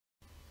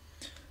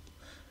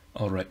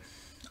Alright,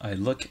 I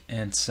look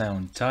and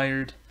sound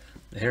tired.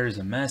 The hair is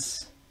a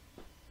mess.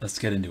 Let's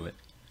get into it.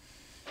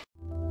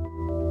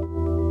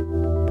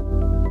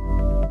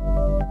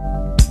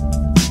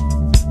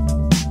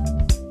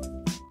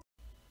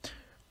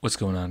 What's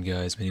going on,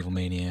 guys? Medieval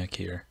Maniac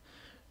here.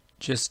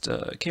 Just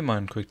came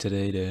on quick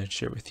today to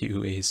share with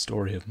you a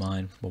story of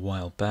mine from a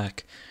while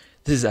back.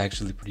 This is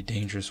actually a pretty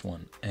dangerous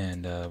one,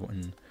 and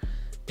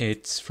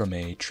it's from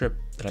a trip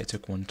that I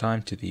took one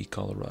time to the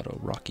Colorado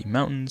Rocky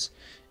Mountains,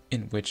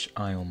 in which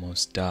I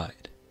almost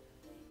died.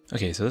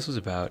 Okay, so this was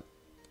about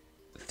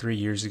 3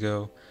 years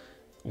ago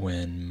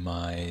when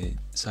my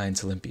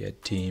Science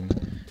Olympiad team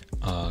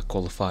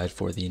qualified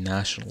for the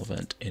national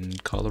event in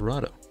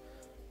Colorado.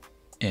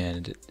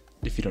 And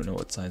if you don't know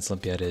what Science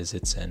Olympiad is,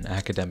 it's an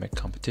academic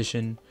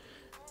competition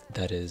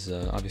that is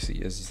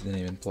obviously, as the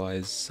name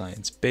implies,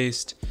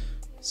 science-based.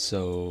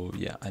 So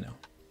yeah, I know,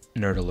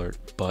 nerd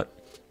alert, but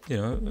you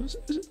know,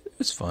 it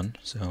was fun,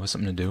 so it was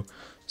something to do.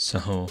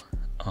 So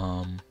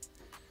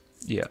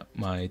yeah,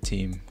 my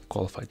team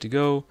qualified to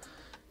go,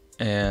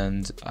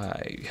 and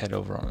I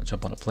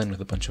jump on a plane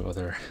with a bunch of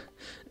other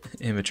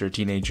immature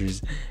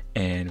teenagers,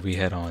 and we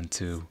head on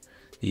to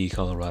the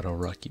Colorado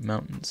Rocky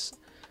Mountains.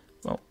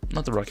 Well,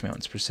 not the Rocky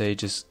Mountains per se,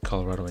 just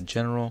Colorado in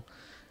general.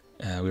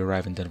 We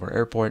arrive in Denver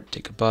Airport,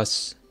 take a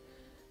bus,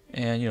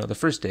 and you know, the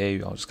first day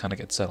we all just kind of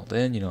get settled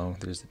in. You know,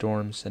 there's the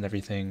dorms and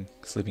everything,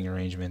 sleeping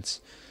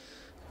arrangements,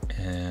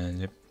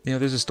 and you know,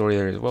 there's a story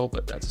there as well,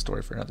 but that's a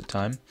story for another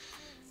time.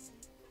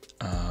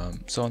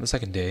 So on the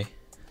second day,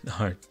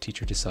 our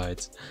teacher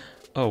decides,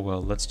 oh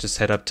well, let's just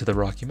head up to the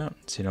Rocky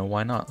Mountains. You know,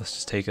 why not? Let's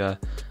just take a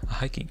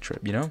hiking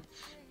trip. You know.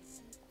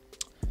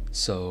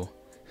 So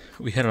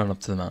we head on up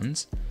to the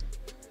mountains.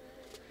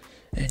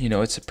 And, you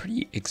know, it's a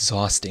pretty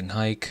exhausting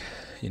hike.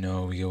 You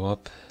know, we go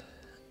up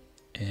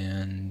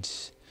and,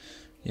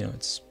 you know,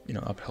 it's, you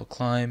know, uphill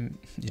climb.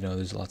 You know,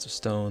 there's lots of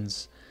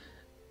stones.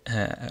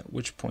 At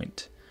which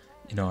point,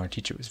 you know, our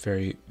teacher was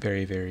very,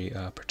 very, very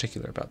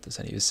particular about this.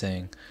 And he was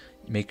saying,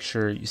 make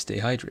sure you stay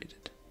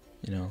hydrated,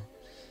 you know.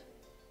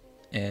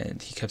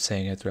 And he kept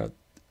saying it throughout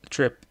the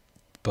trip.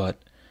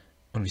 But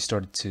when we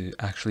started to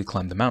actually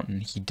climb the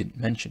mountain, he didn't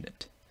mention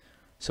it.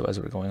 So as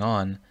we were going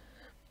on,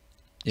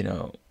 you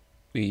know,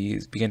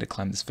 we begin to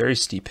climb this very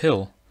steep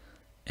hill,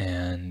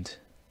 and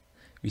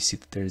we see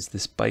that there's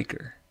this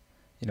biker,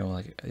 you know,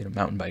 like, you know,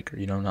 mountain biker,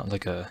 you know, not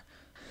like a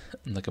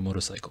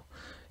motorcycle.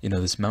 You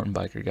know, this mountain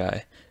biker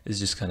guy is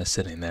just kind of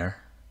sitting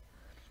there.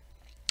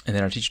 And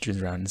then our teacher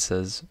turns around and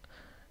says,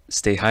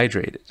 stay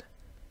hydrated.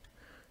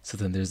 So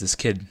then there's this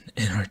kid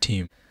in our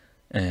team,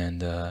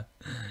 and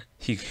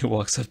he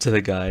walks up to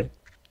the guy,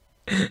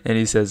 and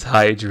he says,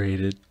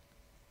 hydrated,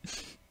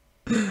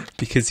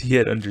 because he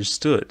had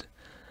understood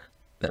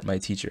that my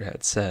teacher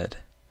had said,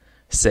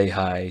 say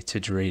hi to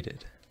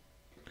Draded.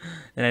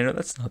 And I know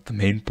that's not the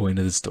main point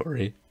of the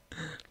story,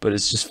 but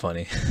it's just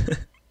funny.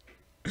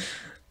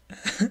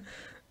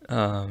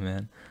 Oh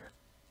man.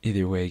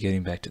 Either way,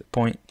 getting back to the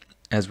point,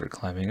 as we're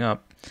climbing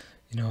up,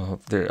 you know,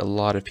 a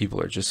lot of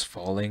people are just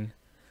falling,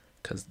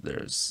 because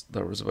there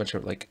was a bunch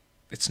of, like,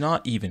 it's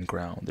not even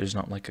ground. There's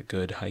not like a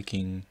good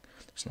hiking,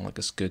 there's not like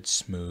a good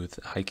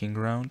smooth hiking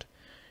ground.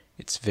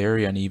 It's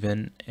very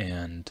uneven,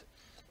 and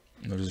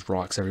there's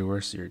rocks everywhere,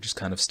 so you're just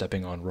kind of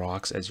stepping on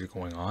rocks as you're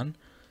going on.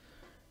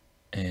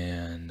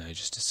 And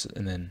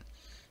then,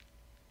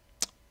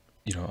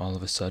 you know, all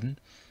of a sudden,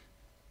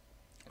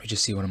 we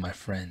just see one of my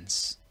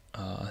friends,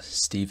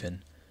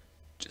 Steven,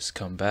 just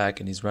come back,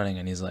 and he's running,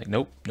 and he's like,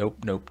 nope, nope,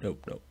 nope,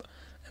 nope, nope.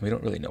 And we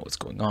don't really know what's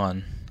going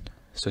on.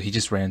 So he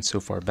just ran so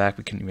far back,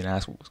 we couldn't even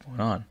ask what was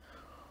going on.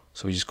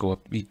 So we just go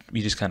up, we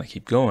just kind of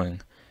keep going.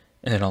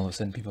 And then all of a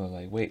sudden, people are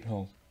like, wait,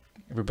 no,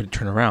 everybody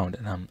turn around.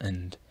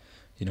 And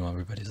you know,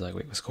 everybody's like,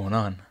 wait, what's going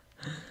on?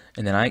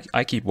 And then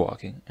I keep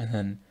walking, and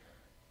then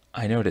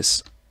I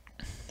notice,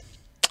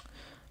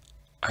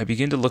 I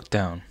begin to look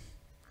down,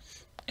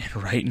 and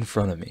right in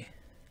front of me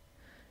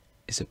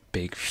is a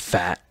big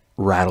fat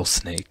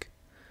rattlesnake,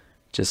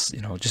 just, you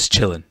know, just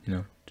chilling, you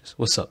know, just,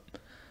 what's up?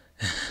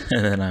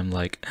 And then I'm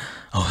like,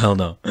 oh hell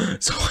no.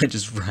 So I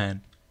just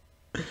ran.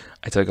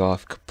 I took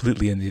off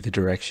completely in the other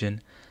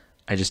direction.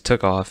 I just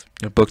took off,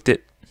 you know, booked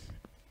it.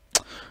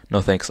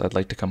 No thanks, I'd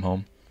like to come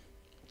home.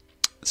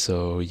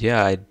 So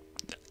yeah,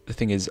 the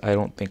thing is, I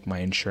don't think my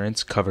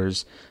insurance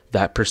covers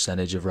that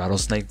percentage of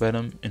rattlesnake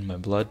venom in my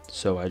blood,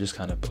 so I just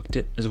kind of booked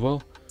it as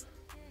well.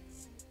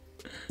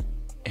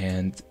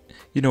 And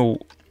you know,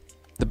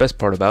 the best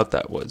part about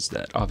that was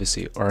that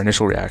obviously our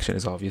initial reaction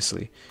is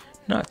obviously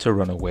not to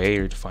run away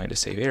or to find a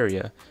safe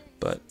area,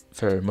 but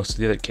for most of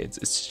the other kids,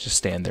 it's to just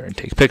stand there and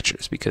take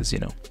pictures, because, you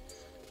know,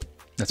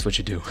 that's what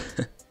you do.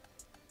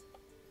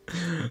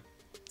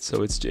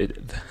 So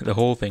the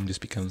whole thing just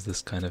becomes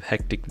this kind of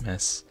hectic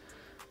mess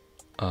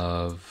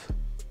of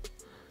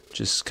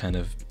just kind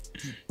of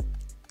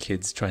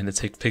kids trying to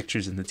take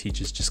pictures, and the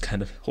teachers just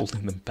kind of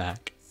holding them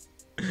back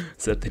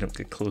so that they don't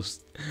get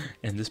close.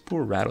 And this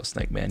poor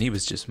rattlesnake, man, he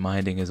was just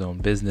minding his own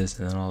business,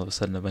 and then all of a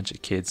sudden a bunch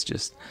of kids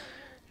just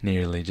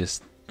nearly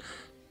just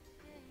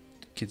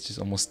kid's just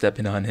almost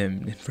stepping on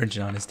him,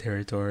 infringing on his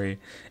territory.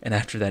 And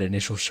after that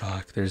initial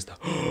shock, there's the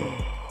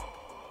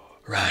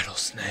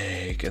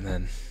rattlesnake, and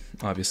then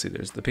obviously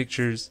there's the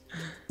pictures.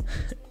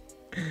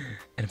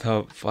 And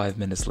about 5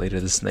 minutes later,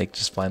 the snake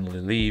just finally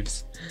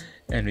leaves,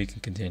 and we can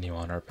continue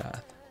on our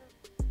path.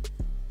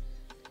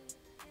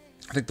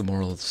 I think the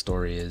moral of the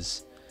story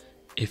is,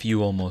 if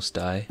you almost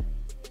die,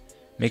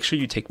 make sure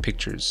you take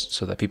pictures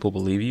so that people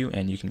believe you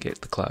and you can get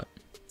the clout.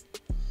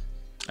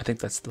 I think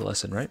that's the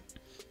lesson, right?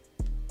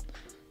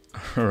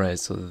 Alright,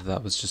 so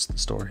that was just the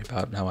story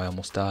about how I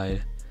almost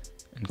died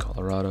in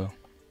Colorado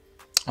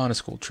on a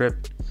school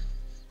trip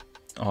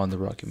on the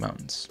Rocky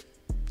Mountains.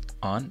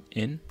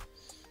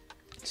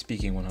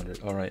 Speaking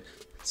 100. Alright,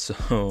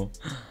 so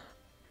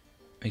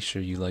make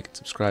sure you like and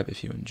subscribe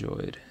if you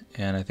enjoyed.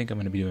 And I think I'm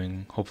going to be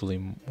doing, hopefully,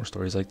 more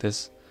stories like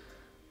this.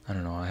 I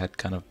don't know, I had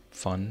kind of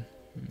fun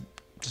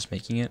just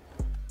making it.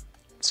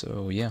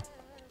 So yeah,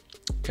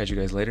 catch you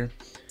guys later.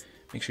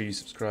 Make sure you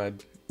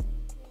subscribe,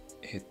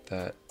 hit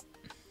that,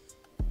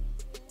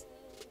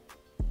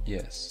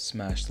 yes,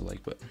 smash the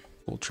like button.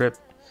 Cool trip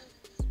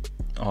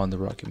on the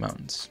Rocky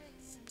Mountains.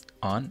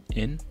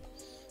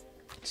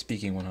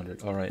 Speaking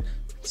 100. Alright,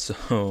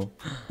 so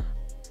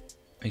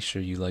make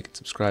sure you like and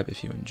subscribe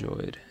if you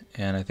enjoyed.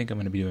 And I think I'm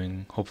going to be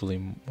doing, hopefully,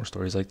 more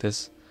stories like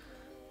this.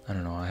 I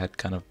don't know, I had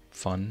kind of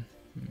fun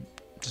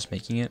just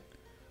making it.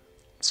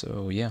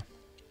 So yeah,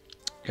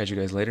 catch you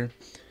guys later.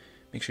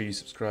 Make sure you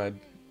subscribe,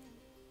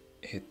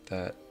 hit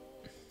that,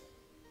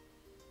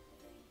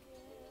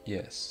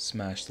 yes,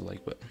 smash the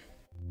like button.